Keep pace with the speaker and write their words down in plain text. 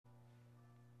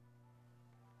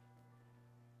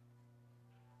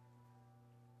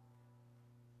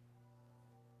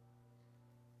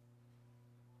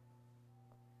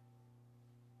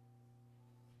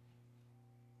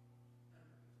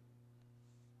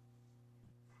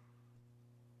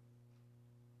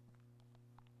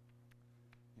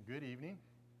Good evening.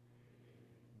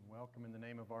 Welcome in the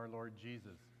name of our Lord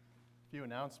Jesus. A few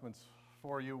announcements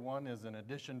for you. One is, in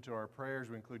addition to our prayers,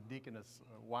 we include Deaconess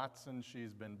Watson.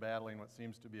 She's been battling what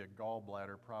seems to be a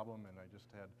gallbladder problem, and I just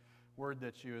had word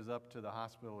that she was up to the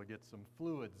hospital to get some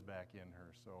fluids back in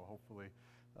her. So hopefully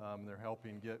they're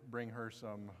helping bring her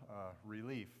some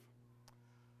relief.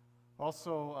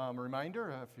 Also, a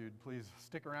reminder, if you'd please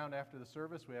stick around after the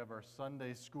service, we have our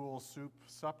Sunday school soup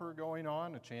supper going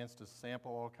on, a chance to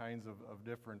sample all kinds of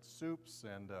different soups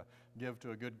and give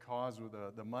to a good cause.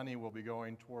 The money will be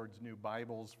going towards new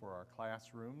Bibles for our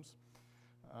classrooms.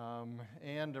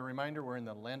 And a reminder, we're in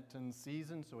the Lenten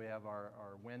season, so we have our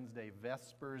Wednesday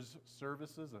Vespers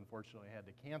services. Unfortunately, I had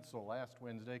to cancel last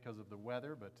Wednesday because of the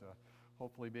weather, but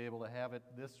hopefully be able to have it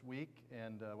this week.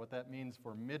 And what that means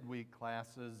for midweek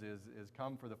classes is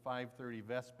come for the 5:30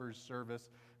 Vespers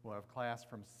service. We'll have class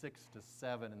from 6 to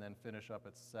 7 and then finish up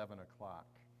at 7 o'clock.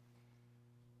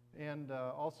 And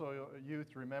also,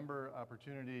 youth, remember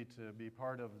opportunity to be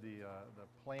part of the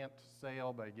plant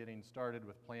sale by getting started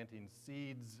with planting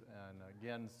seeds. And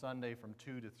again, Sunday from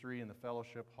 2 to 3 in the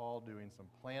fellowship hall doing some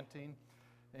planting.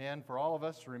 And for all of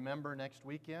us, remember next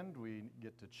weekend we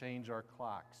get to change our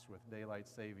clocks with daylight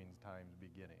savings times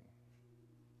beginning.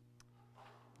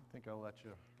 I think I'll let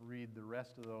you read the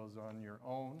rest of those on your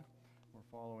own.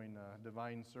 We're following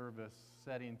Divine Service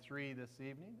Setting 3 this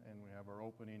evening, and we have our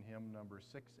opening hymn number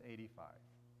 685.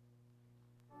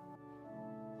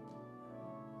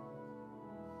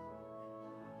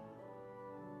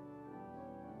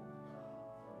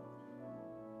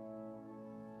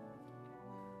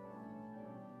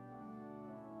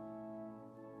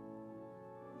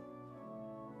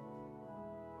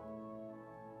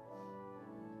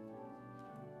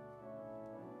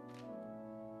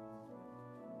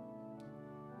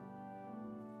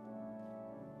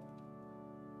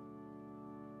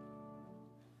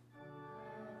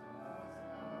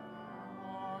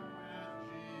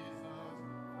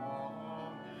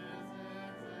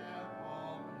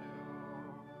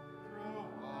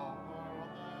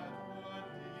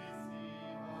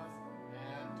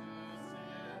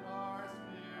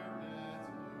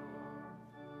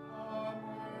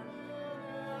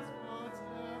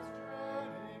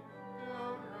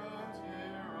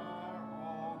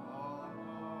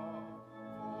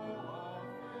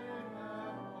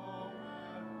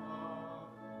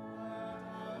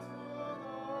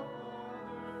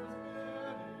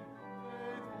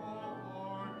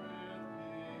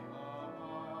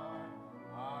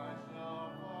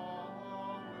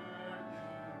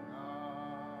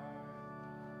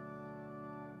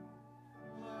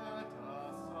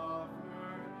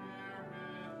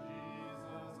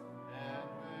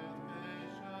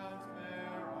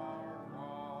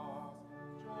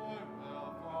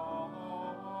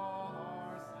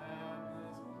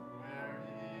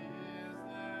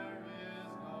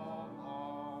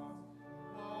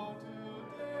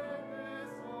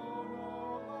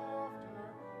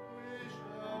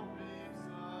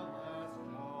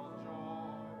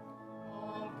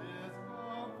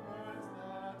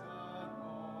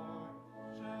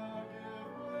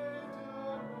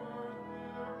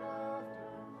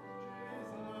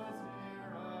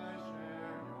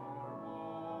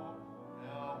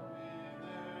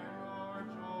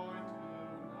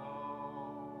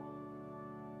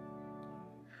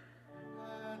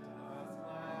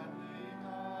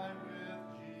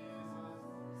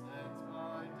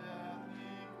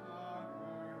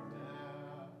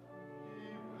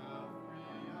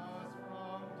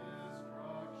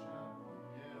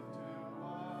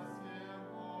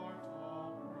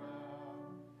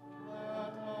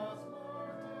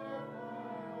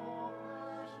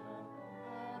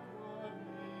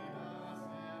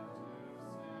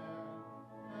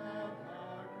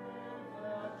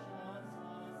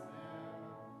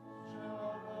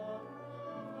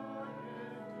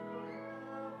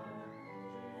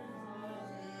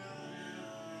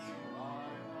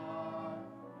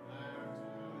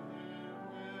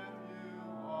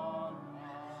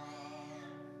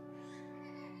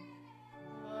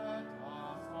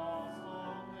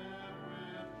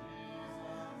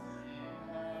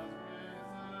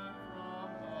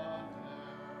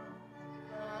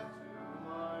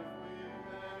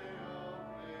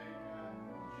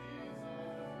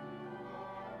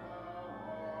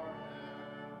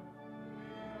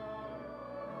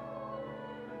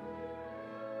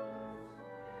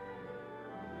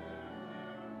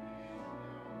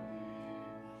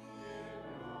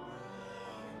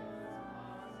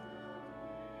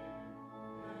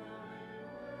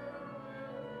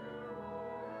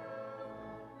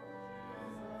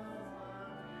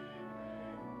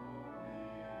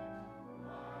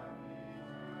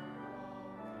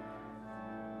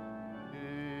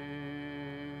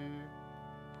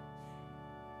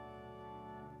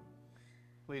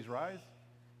 please rise?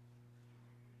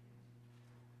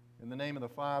 In the name of the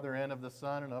Father, and of the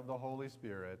Son, and of the Holy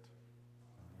Spirit.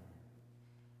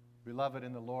 Beloved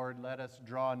in the Lord, let us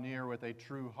draw near with a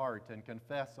true heart and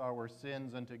confess our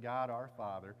sins unto God our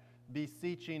Father,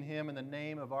 beseeching him in the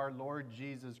name of our Lord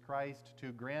Jesus Christ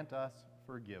to grant us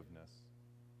forgiveness.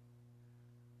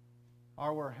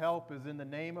 Our help is in the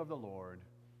name of the Lord.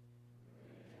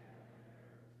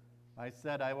 I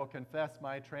said, I will confess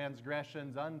my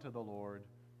transgressions unto the Lord.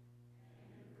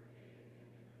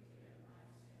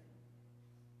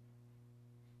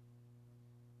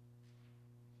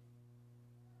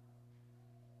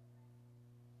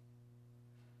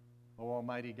 O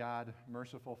Almighty God,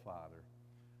 merciful Father,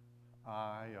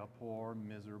 I, a poor,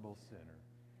 miserable sinner,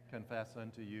 confess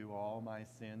unto you all my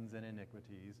sins and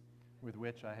iniquities with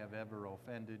which I have ever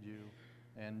offended you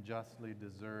and justly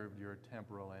deserved your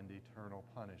temporal and eternal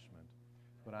punishment.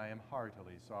 But I am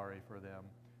heartily sorry for them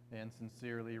and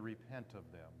sincerely repent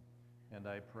of them. And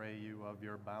I pray you of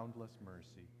your boundless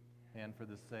mercy, and for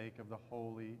the sake of the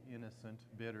holy, innocent,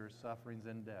 bitter sufferings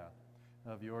and death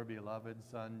of your beloved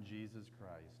Son, Jesus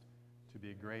Christ, to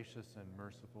be gracious and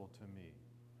merciful to me,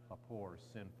 a poor,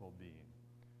 sinful being.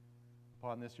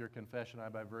 Upon this your confession, I,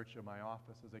 by virtue of my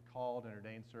office as a called and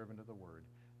ordained servant of the Word,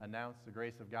 announce the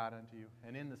grace of God unto you,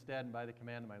 and in the stead and by the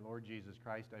command of my Lord Jesus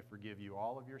Christ, I forgive you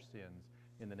all of your sins,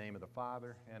 in the name of the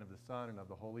Father, and of the Son, and of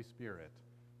the Holy Spirit.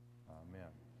 Amen.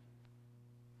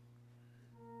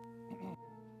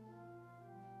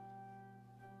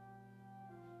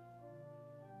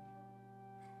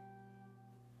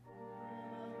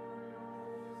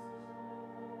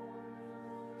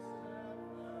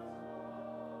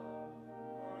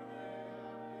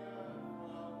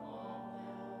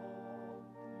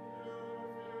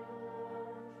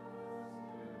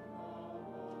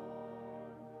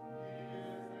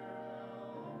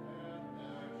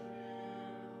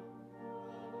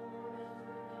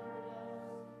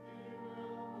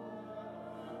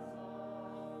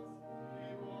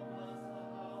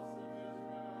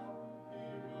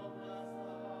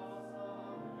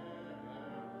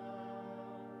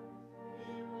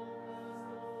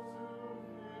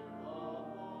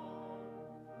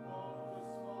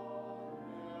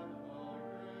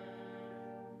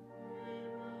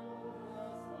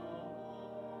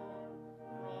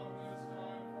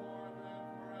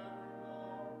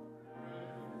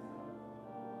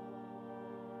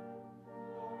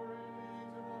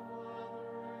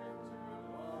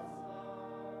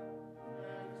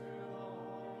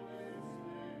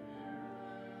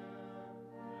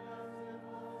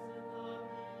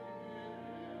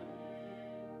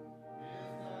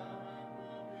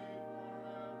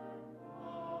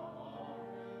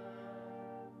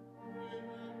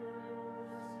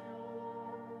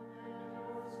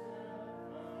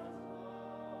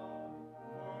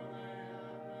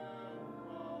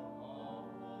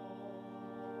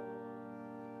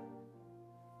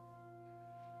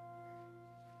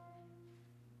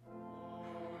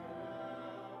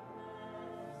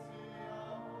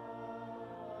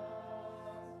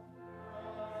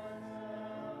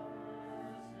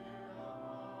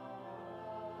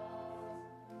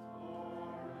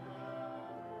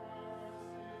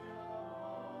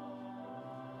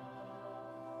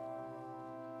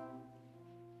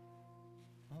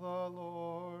 The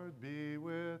Lord be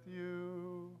with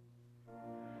you.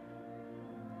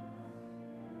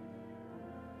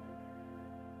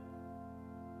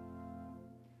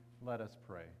 Let us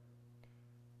pray.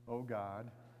 O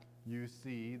God, you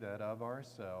see that of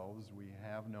ourselves we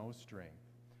have no strength.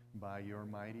 By your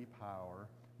mighty power,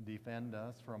 defend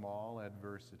us from all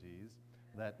adversities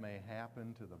that may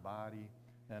happen to the body,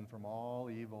 and from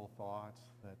all evil thoughts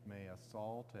that may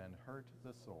assault and hurt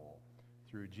the soul.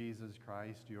 Through Jesus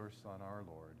Christ, your Son, our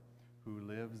Lord, who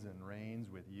lives and reigns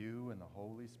with you in the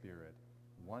Holy Spirit,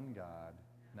 one God,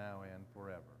 now and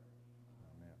forever.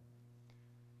 Amen.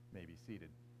 You may be seated.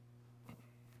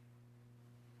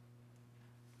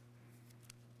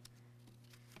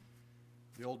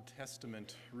 The Old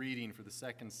Testament reading for the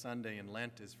second Sunday in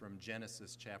Lent is from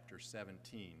Genesis chapter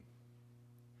 17.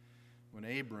 When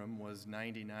Abram was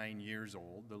 99 years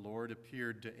old, the Lord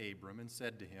appeared to Abram and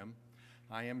said to him,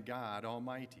 I am God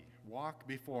Almighty. Walk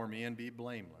before me and be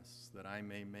blameless, that I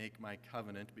may make my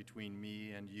covenant between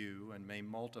me and you and may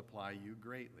multiply you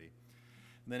greatly.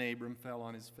 Then Abram fell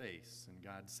on his face, and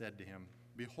God said to him,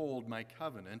 Behold, my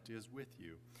covenant is with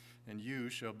you, and you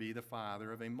shall be the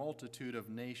father of a multitude of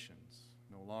nations.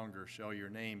 No longer shall your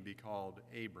name be called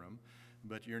Abram,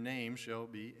 but your name shall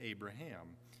be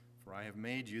Abraham, for I have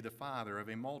made you the father of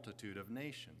a multitude of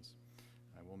nations.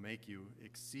 I will make you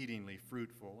exceedingly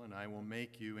fruitful, and I will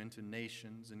make you into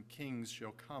nations, and kings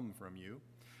shall come from you.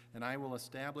 And I will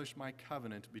establish my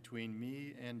covenant between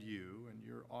me and you and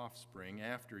your offspring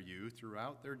after you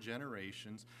throughout their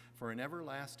generations for an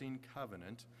everlasting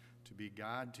covenant, to be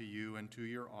God to you and to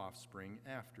your offspring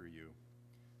after you.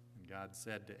 And God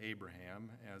said to Abraham,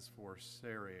 as for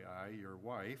Sarai, your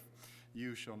wife,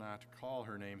 you shall not call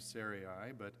her name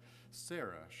Sarai, but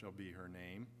Sarah shall be her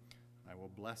name. I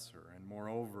will bless her, and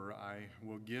moreover, I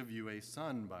will give you a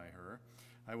son by her.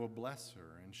 I will bless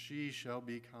her, and she shall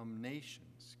become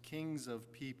nations. Kings of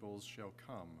peoples shall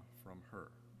come from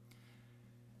her.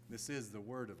 This is the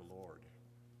word of the Lord.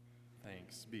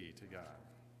 Thanks be to God.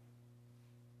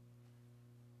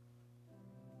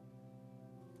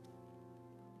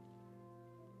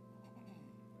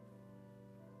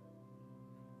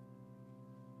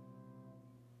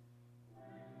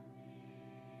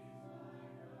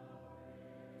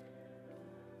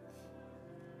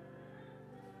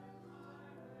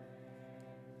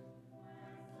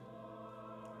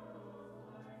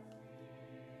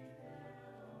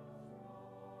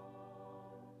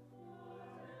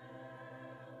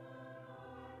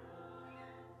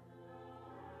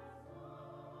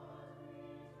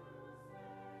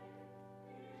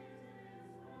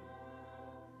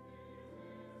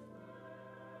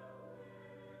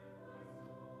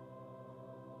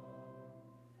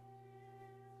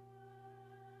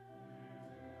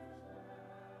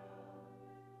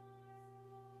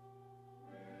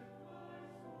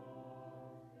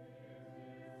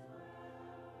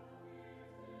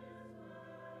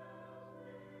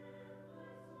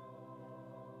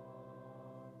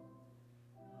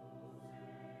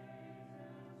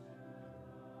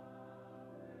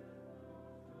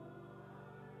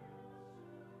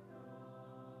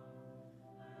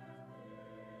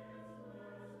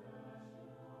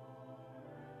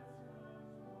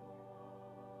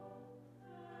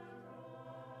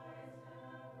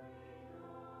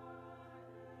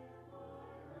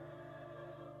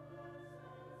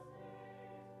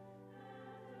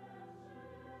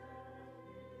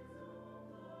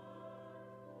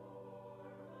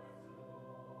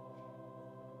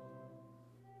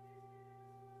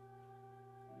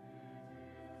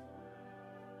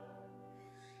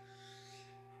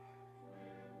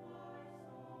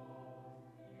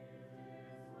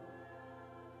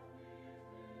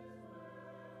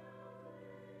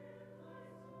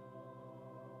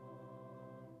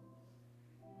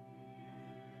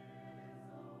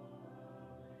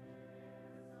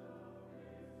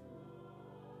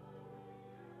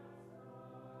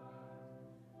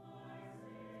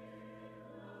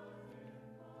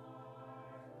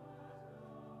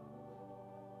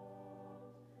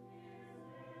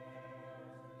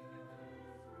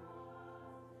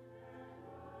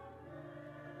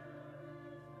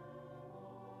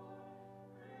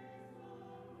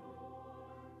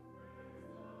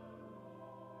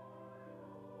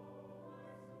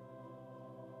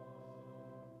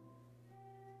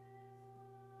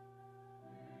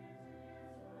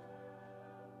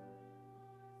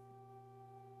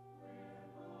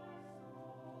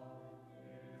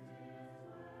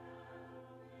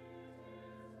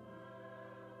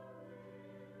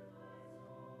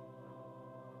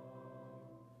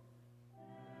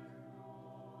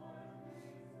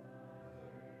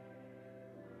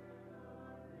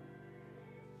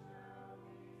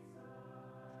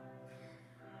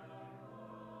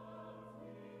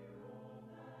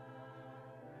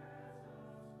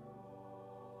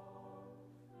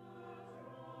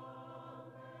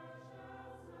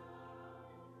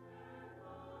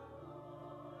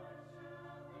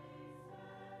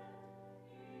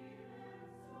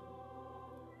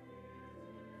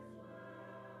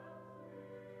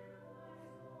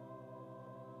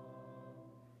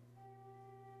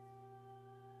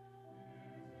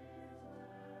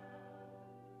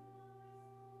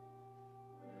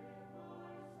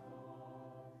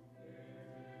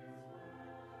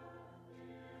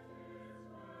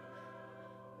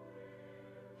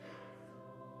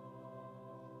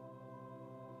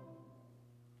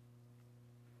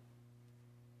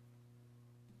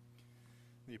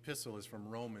 The epistle is from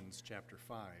Romans chapter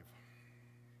 5.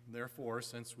 Therefore,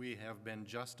 since we have been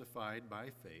justified by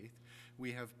faith,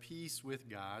 we have peace with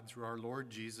God through our Lord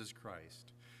Jesus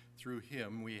Christ. Through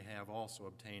him we have also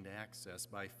obtained access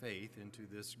by faith into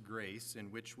this grace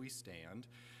in which we stand,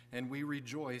 and we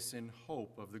rejoice in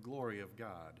hope of the glory of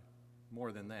God.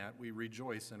 More than that, we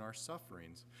rejoice in our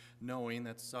sufferings, knowing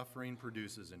that suffering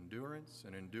produces endurance,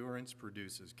 and endurance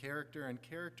produces character, and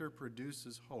character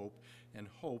produces hope, and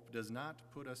hope does not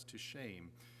put us to shame,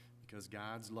 because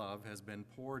God's love has been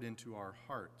poured into our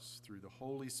hearts through the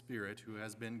Holy Spirit who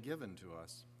has been given to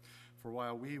us. For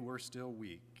while we were still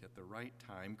weak, at the right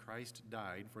time Christ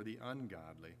died for the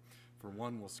ungodly. For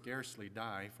one will scarcely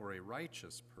die for a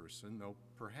righteous person, though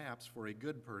perhaps for a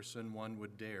good person one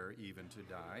would dare even to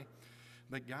die.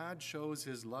 But God shows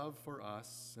his love for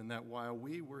us, in that while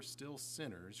we were still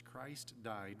sinners, Christ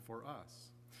died for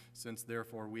us. Since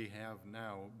therefore we have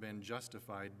now been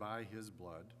justified by his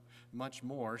blood, much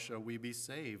more shall we be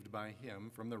saved by him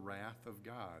from the wrath of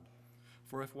God.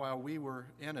 For if while we were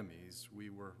enemies we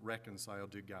were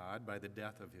reconciled to God by the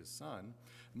death of his Son,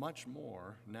 much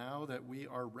more, now that we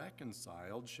are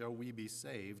reconciled, shall we be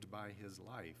saved by his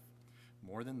life.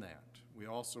 More than that, we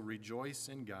also rejoice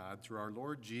in God through our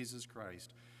Lord Jesus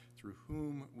Christ, through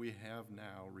whom we have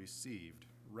now received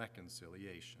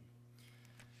reconciliation.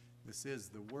 This is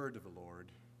the word of the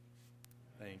Lord.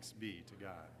 Thanks be to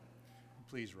God.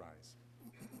 Please rise.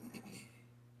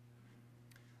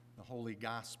 The Holy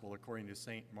Gospel according to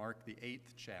St. Mark, the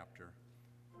 8th chapter.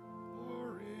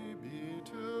 Glory be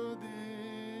to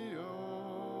thee,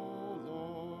 O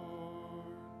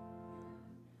Lord.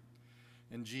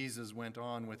 And Jesus went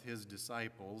on with his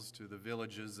disciples to the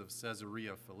villages of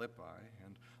Caesarea Philippi,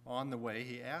 and on the way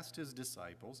he asked his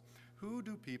disciples, "Who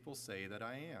do people say that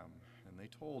I am?" And they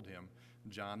told him,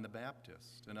 "John the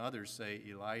Baptist, and others say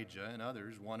Elijah, and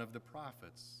others one of the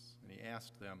prophets." And he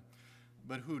asked them,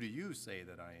 "But who do you say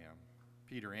that I am?"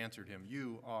 Peter answered him,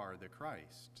 "You are the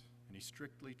Christ." And he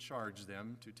strictly charged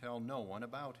them to tell no one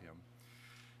about him.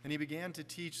 And he began to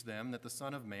teach them that the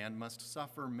Son of Man must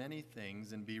suffer many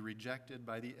things and be rejected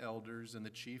by the elders and the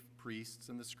chief priests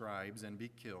and the scribes and be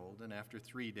killed, and after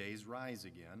 3 days rise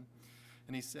again.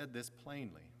 And he said this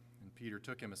plainly. And Peter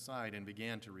took him aside and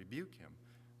began to rebuke him.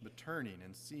 But turning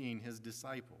and seeing his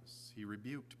disciples, he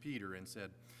rebuked Peter and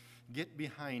said, "Get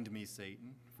behind me,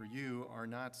 Satan, for you are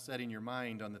not setting your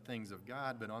mind on the things of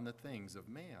God, but on the things of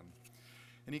man."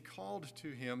 And he called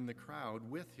to him the crowd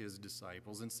with his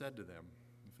disciples and said to them,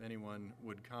 "If anyone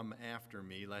would come after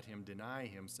me, let him deny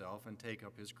himself and take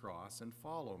up his cross and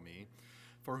follow me.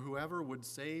 For whoever would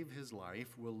save his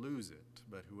life will lose it,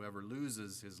 but whoever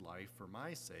loses his life for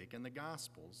my sake and the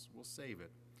gospel's will save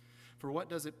it. For what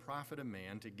does it profit a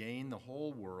man to gain the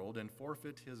whole world and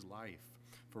forfeit his life?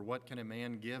 For what can a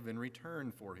man give in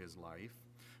return for his life?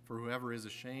 For whoever is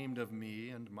ashamed of me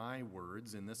and my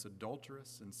words in this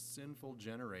adulterous and sinful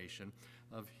generation,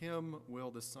 of him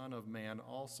will the Son of Man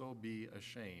also be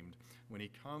ashamed when he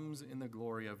comes in the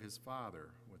glory of his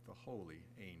Father with the holy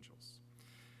angels."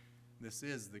 This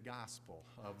is the gospel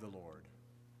of the Lord.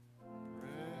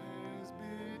 Praise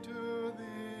be to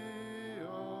thee,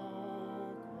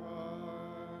 O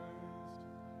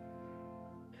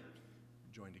Christ.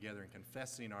 Join together in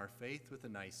confessing our faith with the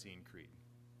Nicene Creed.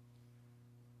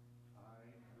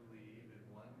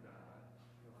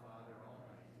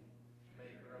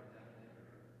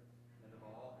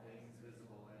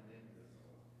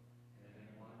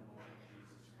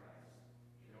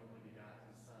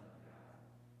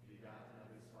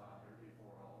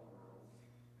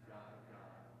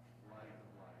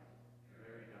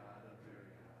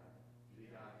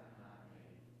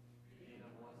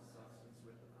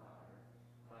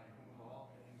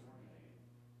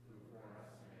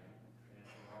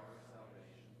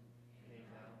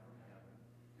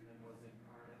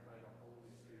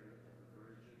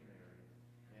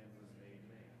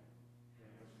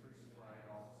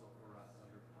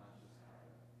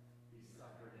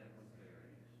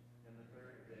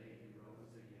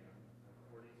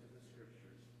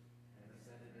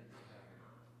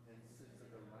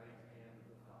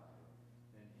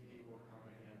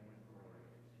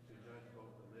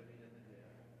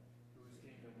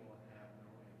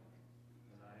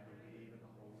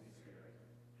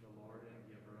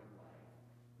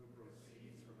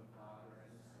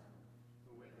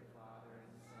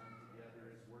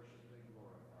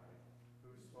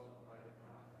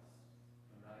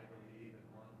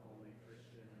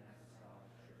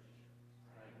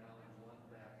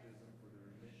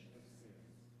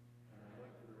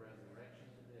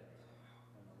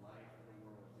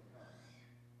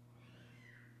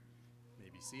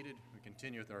 Seated. We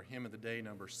continue with our hymn of the day,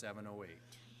 number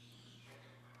 708.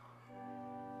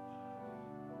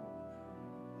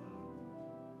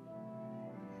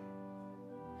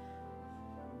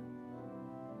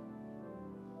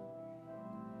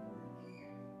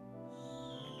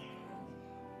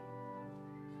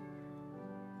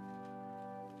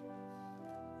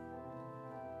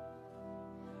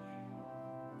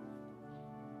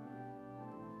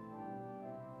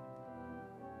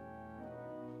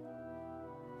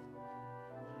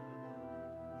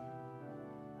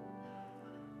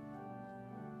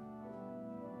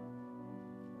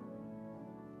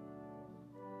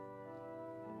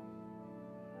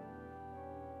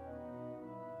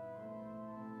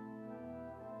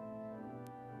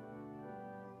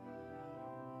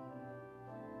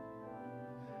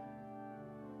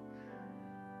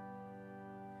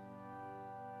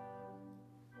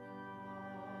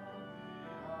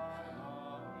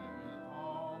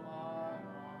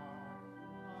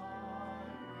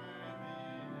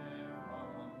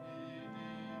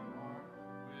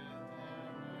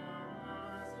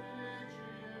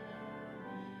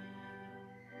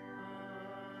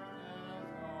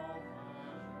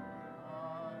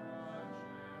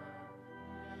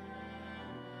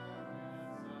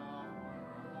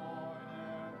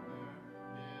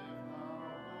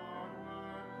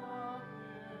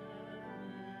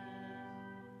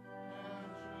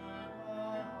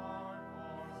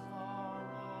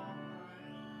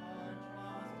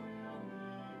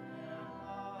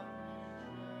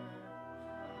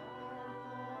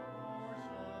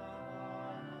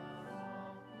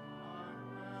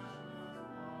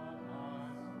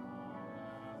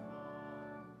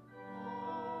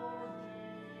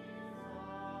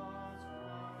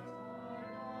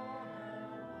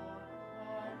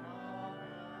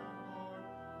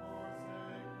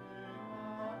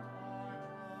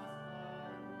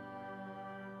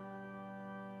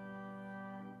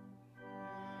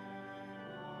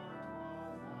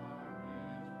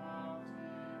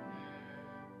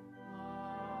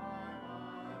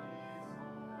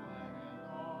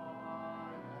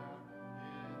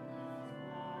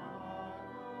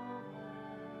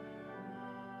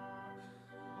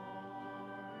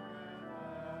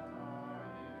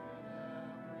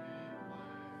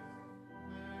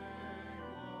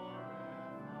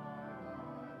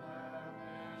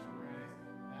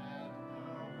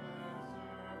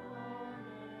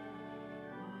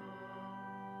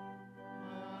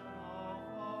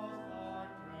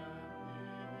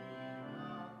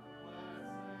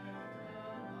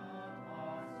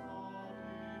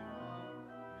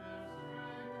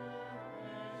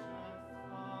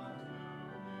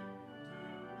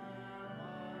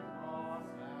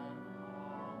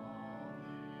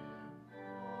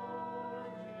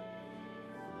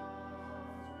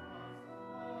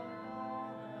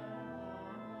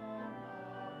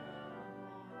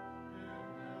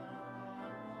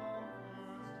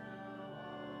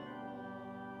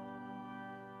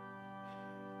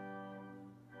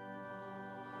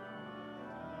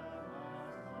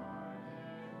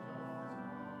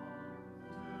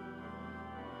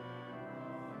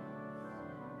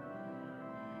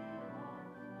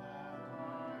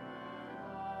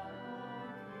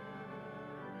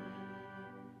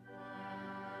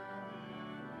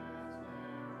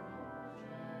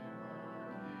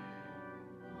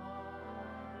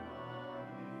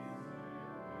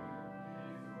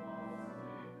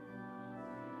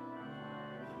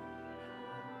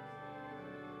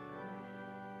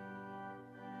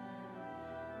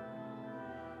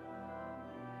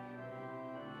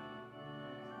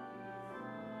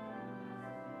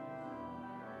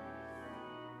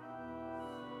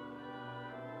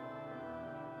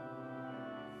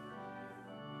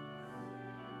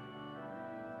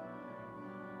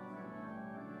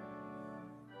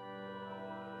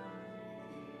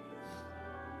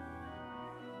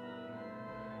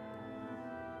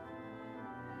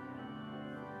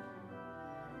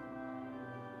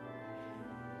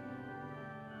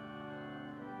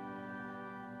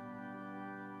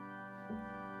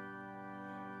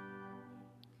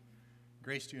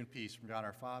 Grace to you and peace from God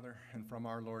our Father and from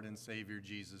our Lord and Savior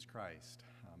Jesus Christ.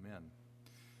 Amen.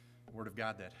 The Word of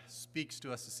God that speaks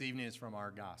to us this evening is from our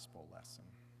gospel lesson.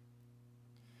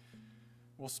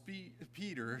 Well,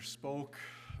 Peter spoke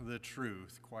the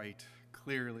truth quite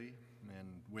clearly and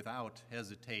without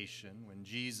hesitation when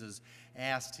Jesus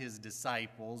asked his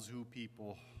disciples who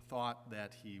people thought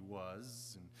that he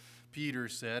was. And Peter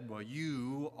said, "Well,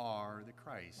 you are the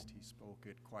Christ." He spoke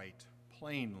it quite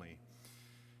plainly.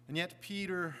 And yet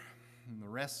Peter and the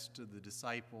rest of the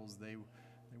disciples, they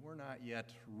were not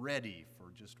yet ready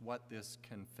for just what this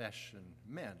confession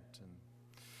meant. And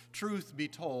truth be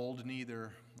told,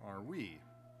 neither are we.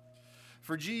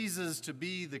 For Jesus to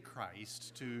be the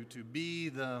Christ, to be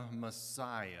the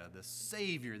Messiah, the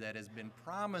Savior that has been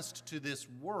promised to this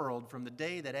world from the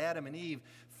day that Adam and Eve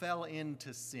fell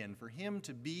into sin, for him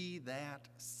to be that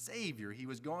Savior, he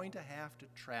was going to have to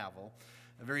travel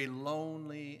a very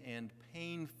lonely and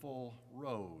painful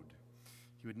road.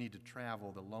 He would need to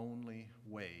travel the lonely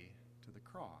way to the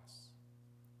cross.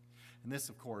 And this,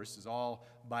 of course, is all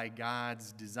by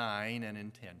God's design and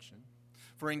intention.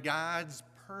 For in God's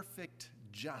perfect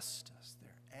justice,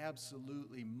 there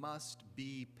absolutely must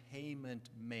be payment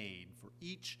made for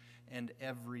each and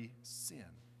every sin.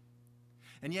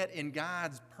 And yet in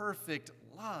God's perfect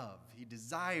love, he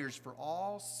desires for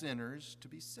all sinners to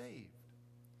be saved.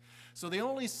 So the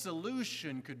only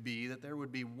solution could be that there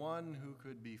would be one who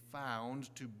could be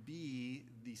found to be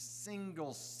the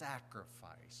single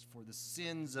sacrifice for the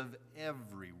sins of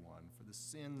everyone, for the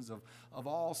sins of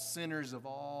all sinners of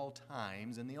all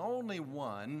times. And the only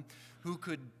one who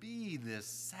could be this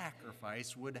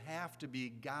sacrifice would have to be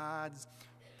God's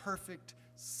perfect,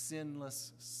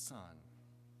 sinless Son.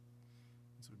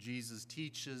 Jesus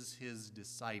teaches his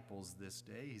disciples this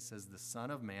day. He says, "The Son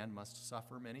of Man must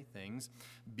suffer many things,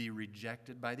 be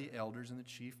rejected by the elders and the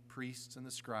chief priests and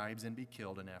the scribes, and be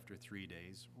killed, and after 3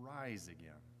 days rise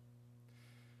again."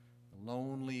 The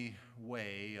lonely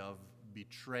way of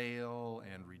betrayal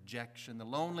and rejection, the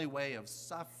lonely way of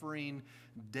suffering,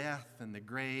 death, and the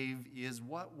grave is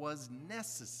what was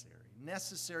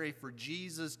necessary for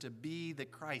Jesus to be the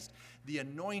Christ, the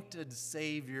anointed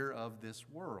Savior of this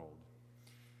world.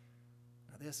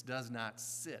 This does not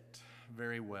sit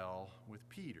very well with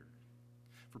Peter.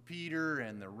 For Peter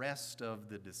and the rest of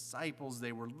the disciples,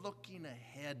 they were looking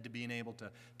ahead to being able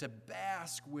to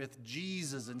bask with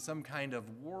Jesus in some kind of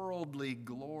worldly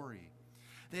glory.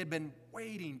 They had been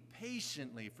waiting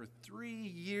patiently for 3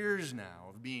 years now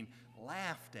of being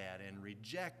laughed at and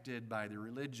rejected by the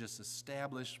religious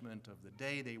establishment of the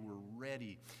day. They were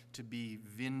ready to be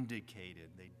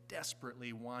vindicated. They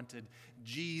desperately wanted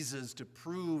Jesus to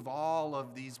prove all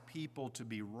of these people to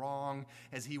be wrong,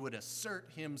 as he would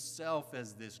assert himself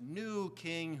as this new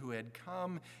king who had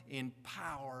come in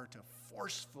power to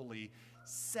forcefully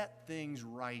set things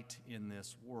right in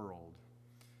this world.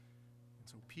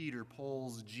 So Peter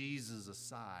pulls Jesus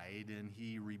aside and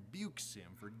he rebukes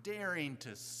him for daring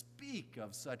to speak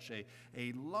of such a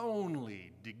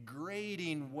lonely,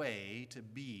 degrading way to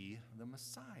be the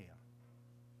Messiah.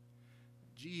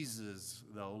 Jesus,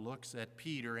 though, looks at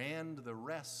Peter and the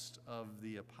rest of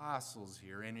the apostles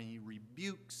here, and he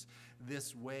rebukes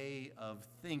this way of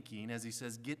thinking as he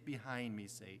says, "Get behind me,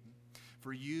 Satan,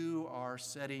 for you are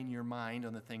setting your mind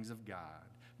on the things of God.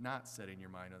 Not setting your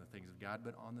mind on the things of God,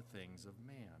 but on the things of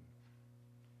man."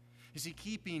 You see,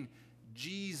 keeping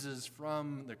Jesus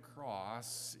from the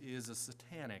cross is a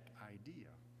satanic idea.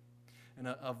 And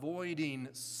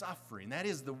avoiding suffering, that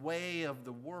is the way of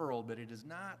the world, but it is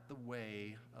not the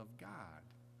way of God.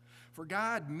 For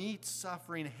God meets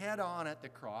suffering head on at the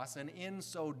cross, and in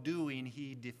so doing,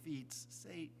 he defeats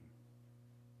Satan.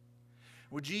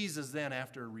 Well, Jesus then,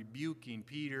 after rebuking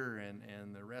Peter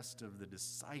and the rest of the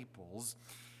disciples,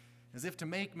 as if to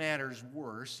make matters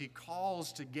worse, he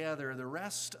calls together the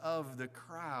rest of the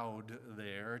crowd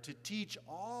there to teach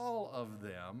all of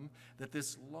them that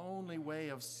this lonely way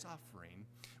of suffering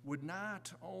would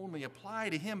not only apply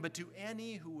to him, but to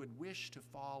any who would wish to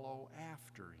follow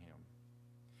after him.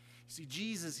 You see,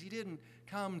 Jesus, he didn't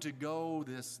come to go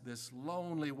this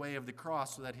lonely way of the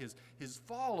cross so that his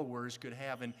followers could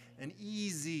have an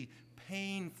easy,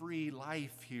 pain-free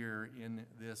life here in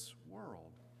this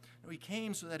world. No, he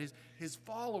came so that his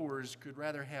followers could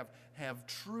rather have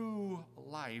true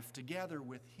life together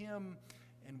with him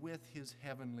and with his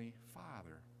heavenly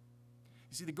Father.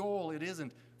 You see, the goal, it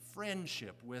isn't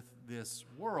friendship with this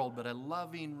world, but a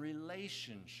loving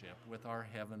relationship with our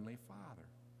heavenly Father.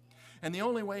 And the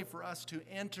only way for us to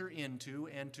enter into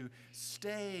and to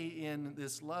stay in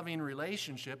this loving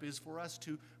relationship is for us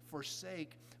to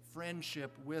forsake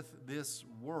friendship with this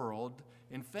world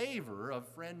in favor of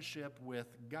friendship with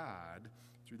God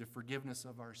through the forgiveness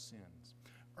of our sins,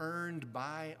 earned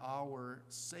by our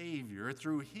Savior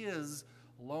through his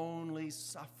lonely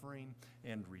suffering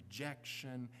and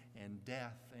rejection and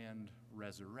death and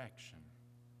resurrection.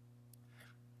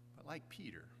 But like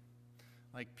Peter,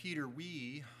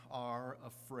 we are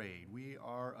afraid. We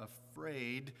are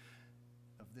afraid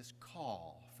of this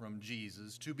call from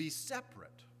Jesus to be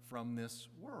separate from this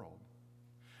world.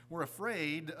 We're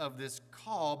afraid of this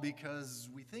call because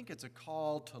we think it's a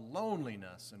call to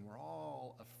loneliness, and we're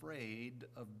all afraid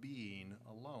of being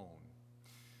alone.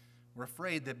 We're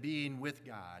afraid that being with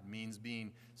God means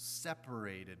being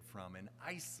separated from and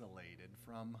isolated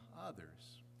from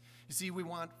others. You see, we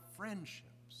want friendships.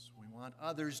 We want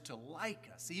others to like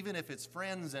us. Even if it's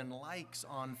friends and likes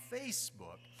on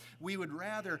Facebook, we would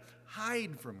rather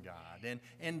hide from God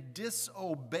and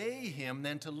disobey him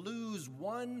than to lose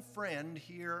one friend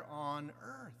here on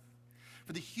earth.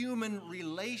 For the human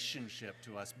relationship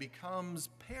to us becomes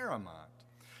paramount.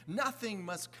 Nothing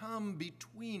must come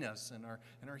between us and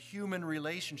our human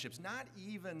relationships, not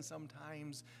even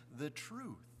sometimes the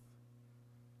truth.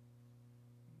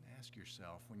 Ask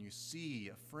yourself, when you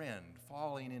see a friend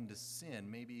falling into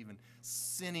sin, maybe even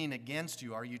sinning against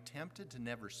you, are you tempted to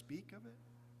never speak of it?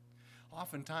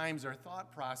 Oftentimes our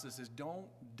thought process is, don't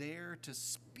dare to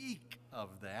speak of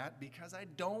that because I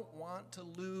don't want to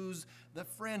lose the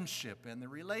friendship and the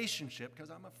relationship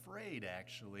because I'm afraid,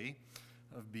 actually,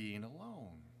 of being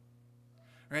alone.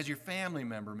 Or as your family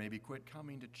member maybe quit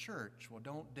coming to church, well,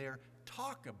 don't dare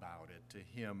talk about it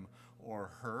to him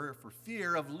or her for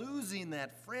fear of losing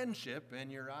that friendship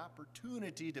and your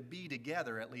opportunity to be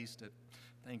together, at least at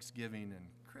Thanksgiving and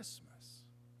Christmas.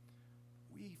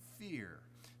 We fear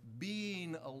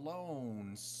being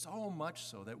alone so much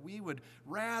so that we would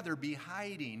rather be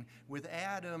hiding with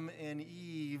Adam and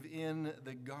Eve in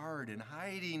the garden,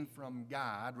 hiding from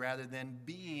God rather than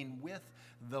being with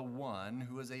the one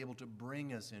who is able to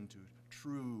bring us into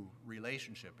true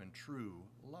relationship and true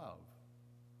love.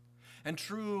 And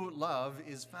true love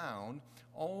is found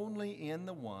only in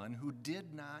the one who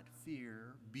did not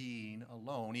fear being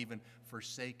alone, even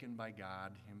forsaken by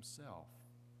God himself.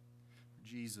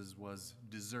 Jesus was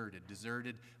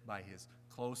deserted by his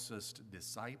closest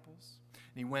disciples.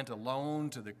 And he went alone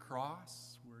to the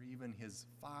cross, where even his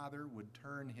Father would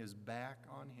turn his back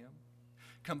on him,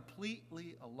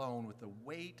 completely alone with the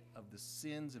weight of the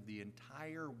sins of the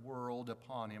entire world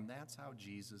upon him. That's how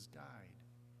Jesus died.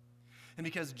 And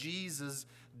because Jesus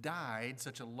died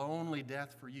such a lonely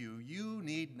death for you, you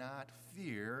need not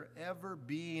fear ever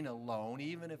being alone,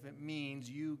 even if it means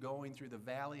you going through the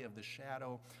valley of the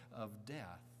shadow of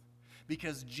death.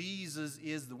 Because Jesus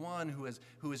is the one who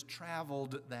has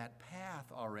traveled that path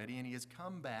already, and he has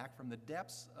come back from the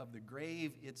depths of the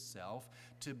grave itself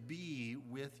to be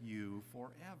with you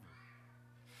forever.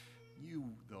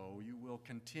 You, though, you will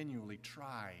continually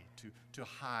try to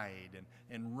hide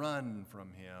and run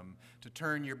from him, to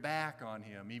turn your back on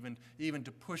him, even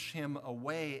to push him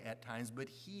away at times, but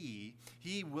he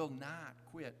will not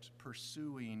quit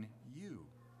pursuing you.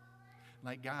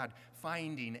 Like God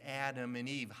finding Adam and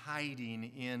Eve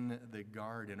hiding in the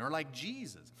garden, or like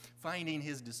Jesus finding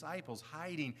his disciples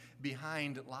hiding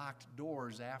behind locked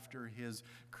doors after his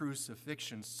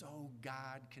crucifixion, so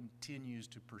God continues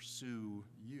to pursue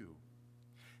you.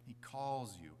 He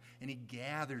calls you and he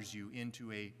gathers you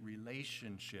into a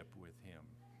relationship with him.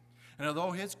 And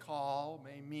although his call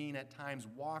may mean at times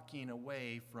walking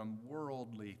away from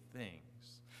worldly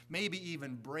things, maybe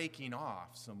even breaking off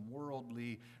some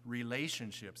worldly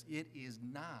relationships, it is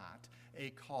not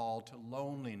a call to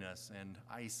loneliness and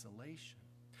isolation.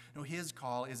 No, his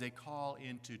call is a call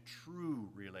into true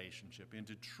relationship,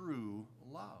 into true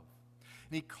love.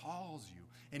 And he calls you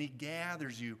and he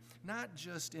gathers you not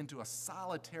just into a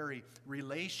solitary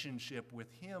relationship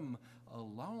with him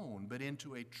alone, but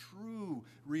into a true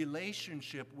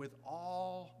relationship with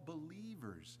all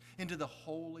believers, into the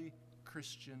holy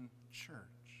Christian church.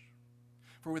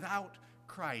 For without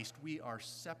Christ, we are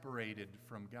separated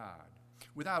from God.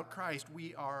 Without Christ,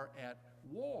 we are at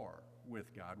war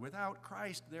with God. Without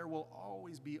Christ, there will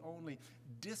always be only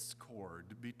discord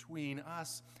between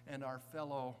us and our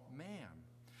fellow man.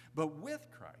 But with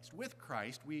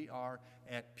Christ, we are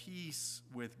at peace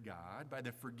with God by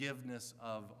the forgiveness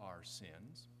of our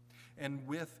sins. And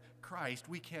with Christ,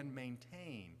 we can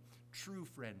maintain true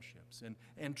friendships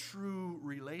and true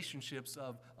relationships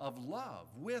of love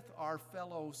with our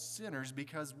fellow sinners,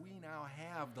 because we now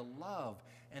have the love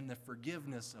and the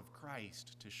forgiveness of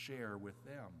Christ to share with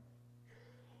them.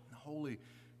 The holy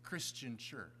Christian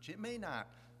church, it may not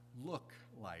look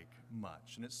like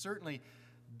much, and it certainly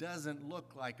doesn't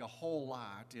look like a whole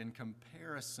lot in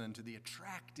comparison to the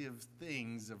attractive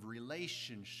things of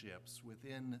relationships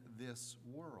within this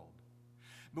world.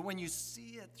 But when you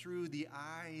see it through the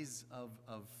eyes of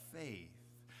faith,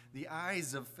 the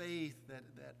eyes of faith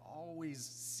that always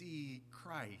see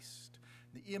Christ,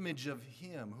 the image of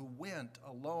Him who went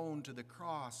alone to the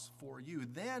cross for you,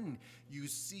 then you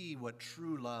see what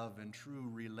true love and true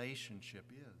relationship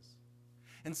is.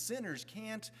 And sinners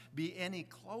can't be any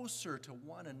closer to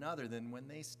one another than when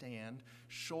they stand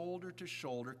shoulder to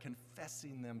shoulder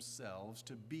confessing themselves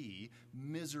to be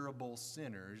miserable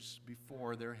sinners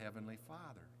before their Heavenly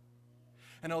Father.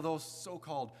 And although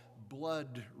so-called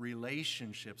blood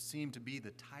relationships seem to be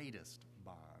the tightest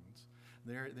bonds,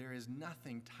 there is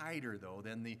nothing tighter, though,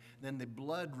 than the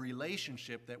blood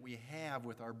relationship that we have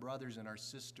with our brothers and our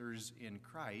sisters in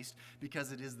Christ,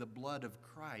 because it is the blood of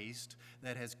Christ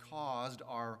that has caused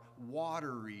our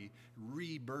watery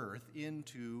rebirth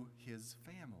into His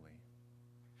family.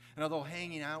 And although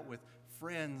hanging out with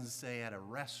friends, say at a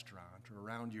restaurant or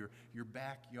around your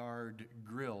backyard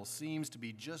grill, seems to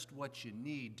be just what you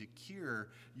need to cure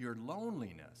your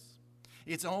loneliness,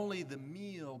 it's only the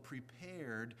meal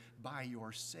prepared by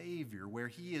your Savior, where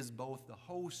He is both the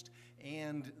host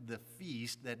and the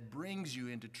feast, that brings you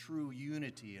into true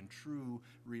unity and true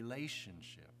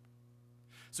relationship.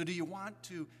 So do you want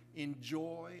to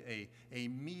enjoy a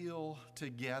meal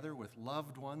together with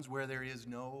loved ones where there is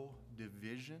no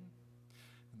division?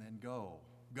 And then go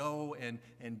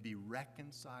and be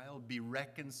reconciled. Be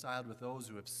reconciled with those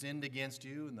who have sinned against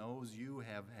you and those you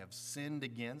have sinned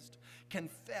against.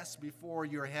 Confess before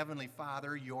your Heavenly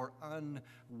Father your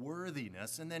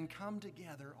unworthiness, and then come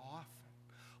together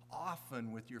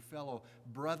often with your fellow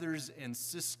brothers and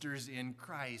sisters in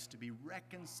Christ to be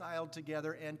reconciled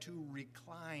together and to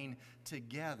recline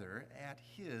together at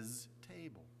His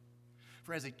table.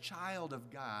 For as a child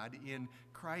of God in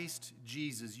Christ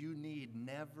Jesus, you need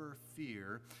never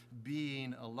fear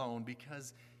being alone,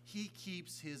 because He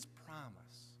keeps His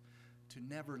promise to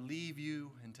never leave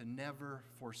you and to never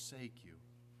forsake you.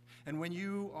 And when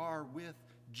you are with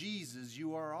Jesus,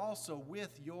 you are also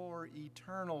with your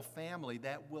eternal family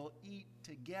that will eat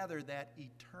together that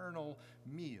eternal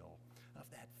meal of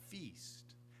that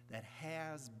feast that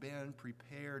has been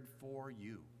prepared for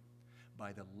you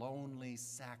by the lonely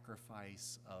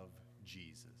sacrifice of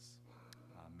Jesus.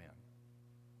 Amen.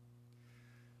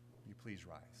 Will you please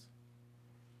rise?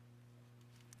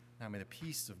 Now may the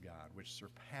peace of God, which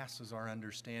surpasses our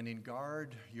understanding,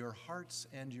 guard your hearts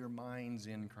and your minds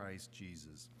in Christ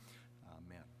Jesus.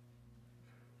 Amen.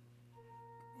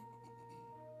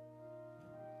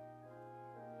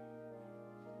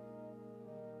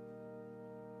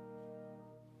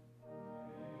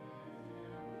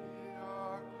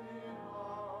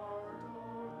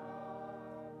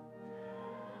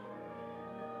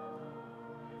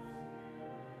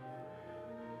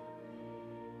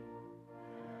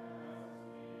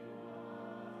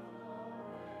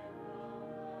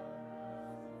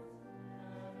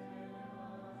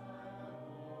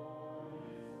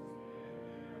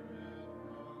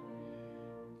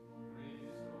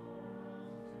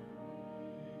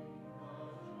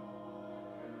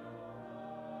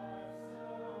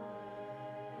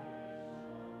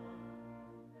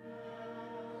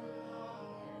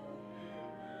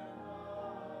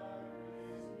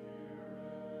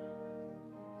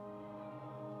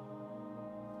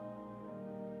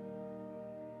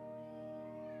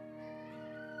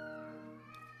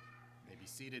 Be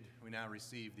seated. We now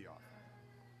receive the offering.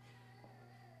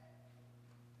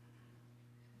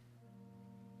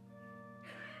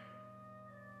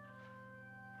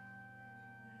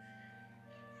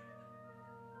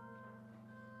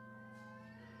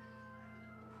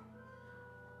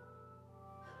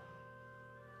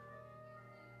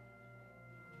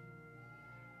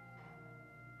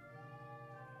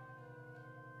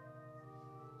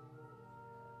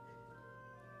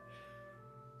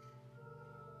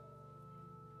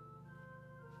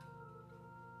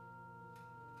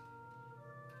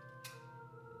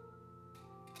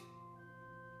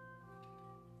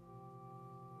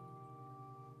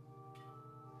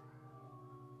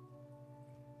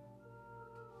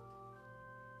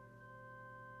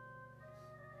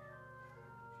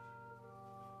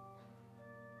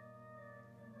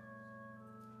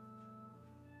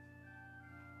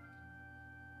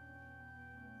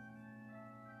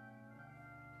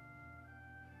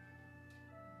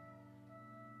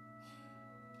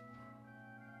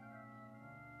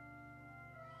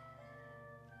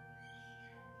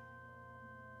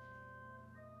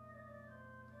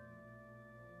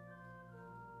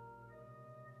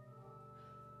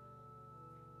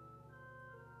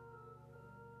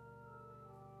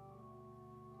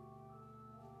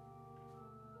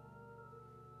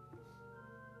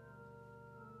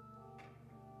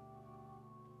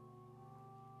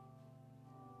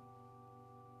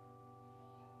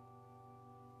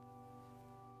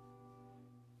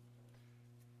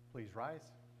 Please rise.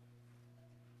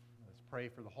 Let's pray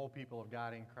for the whole people of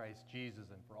God in Christ Jesus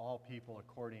and for all people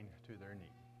according to their need.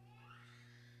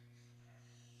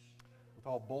 With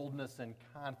all boldness and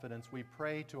confidence, we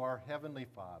pray to our Heavenly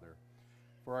Father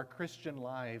for our Christian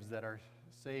lives, that our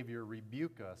Savior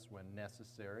rebuke us when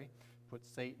necessary, put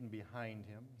Satan behind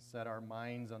him, set our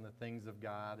minds on the things of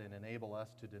God, and enable us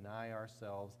to deny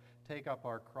ourselves, take up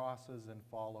our crosses, and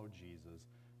follow Jesus.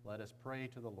 Let us pray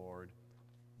to the Lord.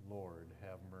 Lord,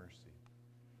 have mercy.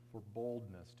 For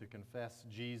boldness to confess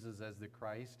Jesus as the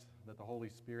Christ, that the Holy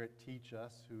Spirit teach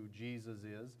us who Jesus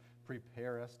is,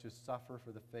 prepare us to suffer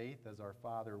for the faith as our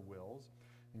Father wills,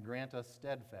 and grant us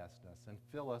steadfastness and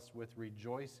fill us with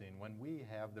rejoicing when we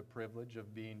have the privilege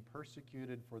of being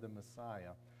persecuted for the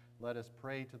Messiah. Let us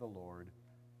pray to the Lord.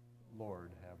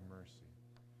 Lord, have mercy.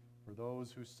 For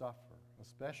those who suffer,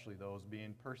 especially those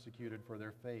being persecuted for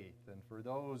their faith, and for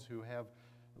those who have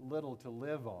little to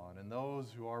live on, and those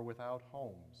who are without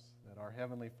homes, that our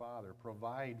Heavenly Father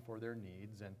provide for their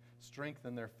needs and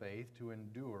strengthen their faith to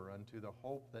endure unto the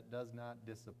hope that does not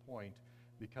disappoint,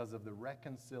 because of the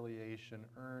reconciliation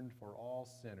earned for all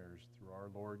sinners through our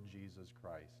Lord Jesus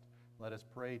Christ. Let us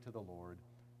pray to the Lord.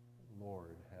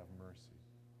 Lord, have mercy.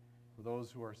 For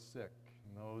those who are sick,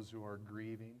 and those who are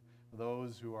grieving,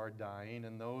 those who are dying,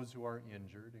 and those who are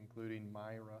injured, including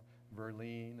Myra,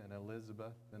 Verlene, and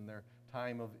Elizabeth in their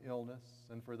time of illness,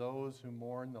 and for those who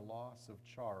mourn the loss of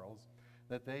Charles,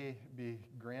 that they be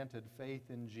granted faith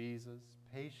in Jesus,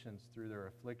 patience through their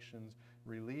afflictions,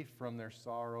 relief from their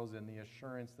sorrows, and the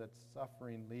assurance that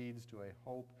suffering leads to a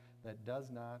hope that does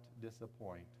not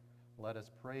disappoint. Let us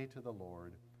pray to the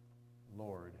Lord.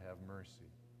 Lord, have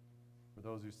mercy. For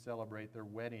those who celebrate their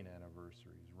wedding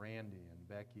anniversaries, Randy and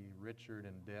Becky, Richard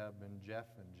and Deb, and Jeff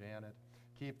and Janet,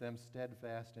 keep them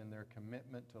steadfast in their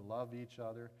commitment to love each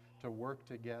other, to work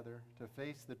together, to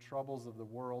face the troubles of the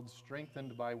world,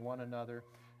 strengthened by one another,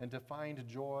 and to find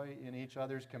joy in each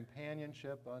other's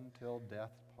companionship until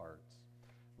death parts.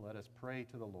 Let us pray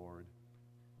to the Lord.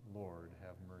 Lord,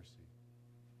 have mercy.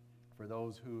 For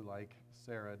those who, like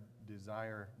Sarah,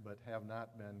 desire but have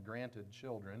not been granted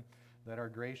children, that our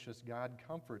gracious God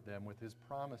comfort them with his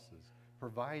promises,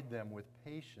 provide them with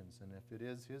patience, and if it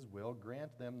is his will,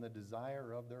 grant them the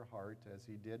desire of their heart as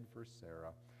he did for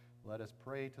Sarah. Let us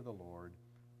pray to the Lord.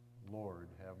 Lord,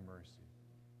 have mercy.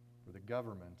 For the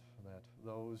government, that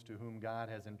those to whom God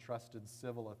has entrusted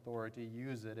civil authority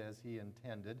use it as he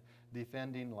intended,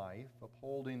 defending life,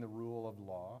 upholding the rule of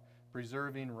law,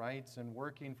 preserving rights, and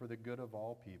working for the good of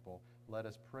all people. Let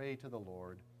us pray to the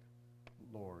Lord.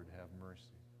 Lord, have mercy.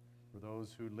 For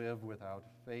those who live without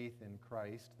faith in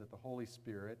Christ, that the Holy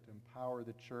Spirit empower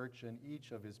the church and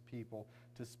each of his people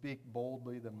to speak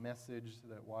boldly the message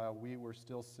that while we were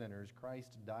still sinners,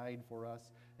 Christ died for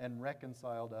us and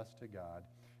reconciled us to God.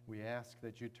 We ask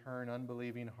that you turn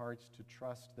unbelieving hearts to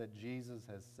trust that Jesus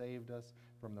has saved us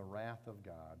from the wrath of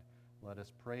God. Let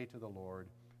us pray to the Lord.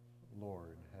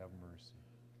 Lord, have mercy.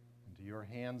 Into your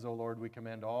hands, O Lord, we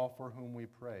commend all for whom we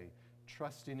pray,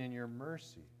 trusting in your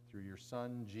mercy through your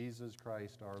Son, Jesus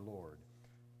Christ our Lord.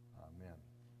 Amen.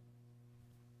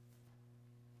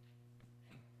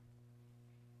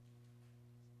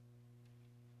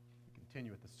 We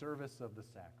continue with the service of the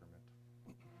sacrament.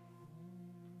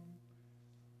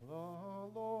 The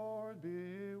Lord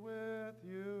be with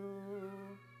you.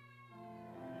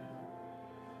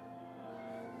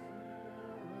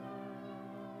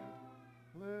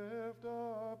 Lift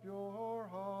up your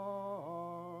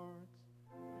hearts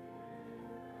to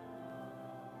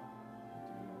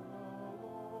the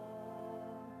Lord.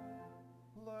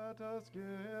 Let us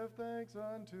give thanks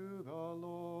unto the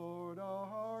Lord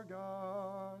our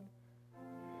God.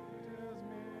 It is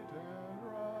meet and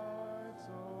right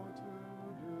so to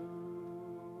do.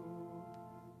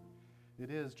 It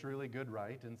is truly good,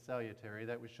 right, and salutary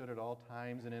that we should at all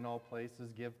times and in all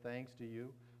places give thanks to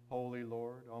you, Holy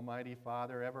Lord, Almighty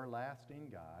Father, everlasting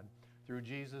God, through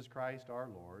Jesus Christ our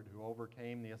Lord, who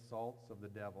overcame the assaults of the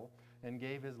devil and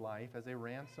gave his life as a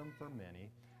ransom for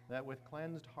many, that with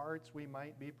cleansed hearts we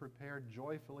might be prepared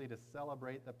joyfully to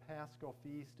celebrate the Paschal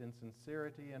feast in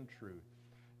sincerity and truth.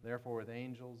 Therefore, with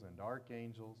angels and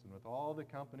archangels and with all the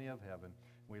company of heaven,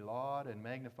 we laud and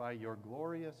magnify your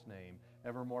glorious name,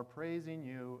 evermore praising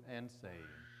you and saying,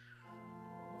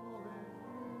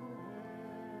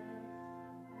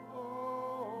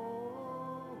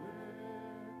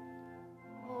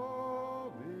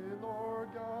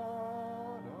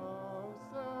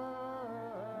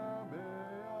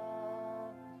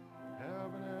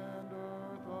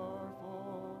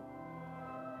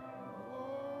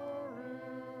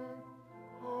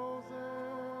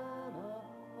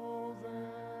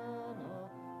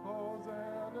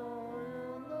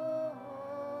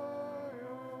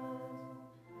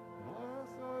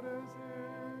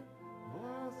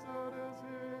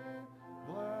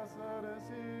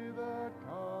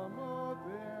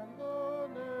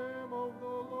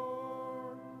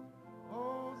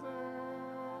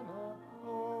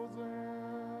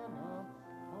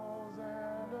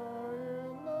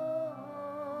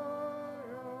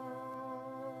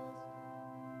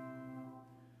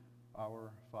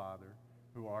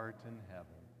 who art in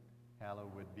heaven,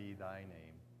 hallowed be thy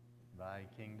name. Thy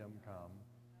kingdom come,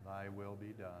 thy will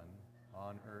be done,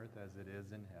 on earth as it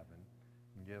is in heaven.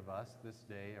 Give us this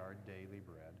day our daily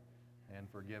bread, and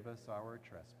forgive us our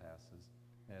trespasses,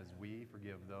 as we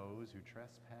forgive those who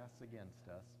trespass against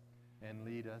us. And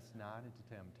lead us not into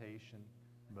temptation,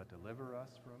 but deliver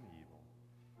us from evil.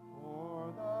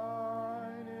 For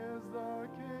thine is the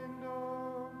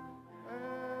kingdom,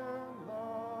 and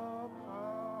the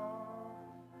power,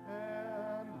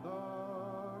 and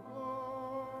the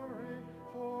glory,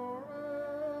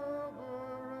 forever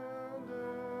and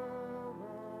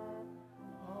ever.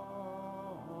 Amen.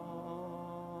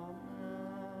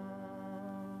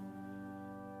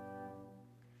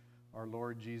 Our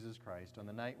Lord Jesus Christ, on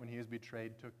the night when he was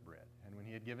betrayed, took bread. And when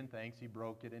he had given thanks, he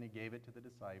broke it, and he gave it to the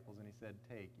disciples, and he said,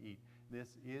 "Take, eat.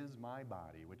 This is my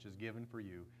body, which is given for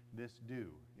you. This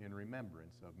do in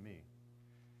remembrance of me."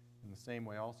 In the same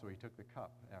way also he took the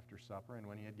cup after supper, and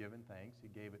when he had given thanks, he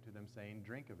gave it to them, saying,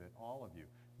 "Drink of it, all of you.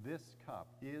 This cup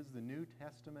is the New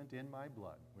Testament in my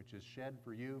blood, which is shed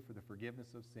for you for the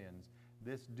forgiveness of sins.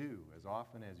 This do as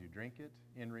often as you drink it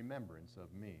in remembrance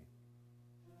of me."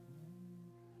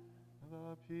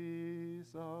 The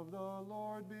peace of the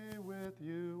Lord be with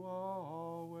you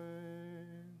always.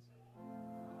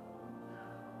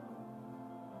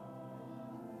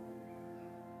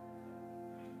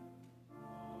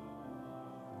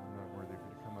 I'm not worthy for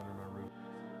you to come under my roof.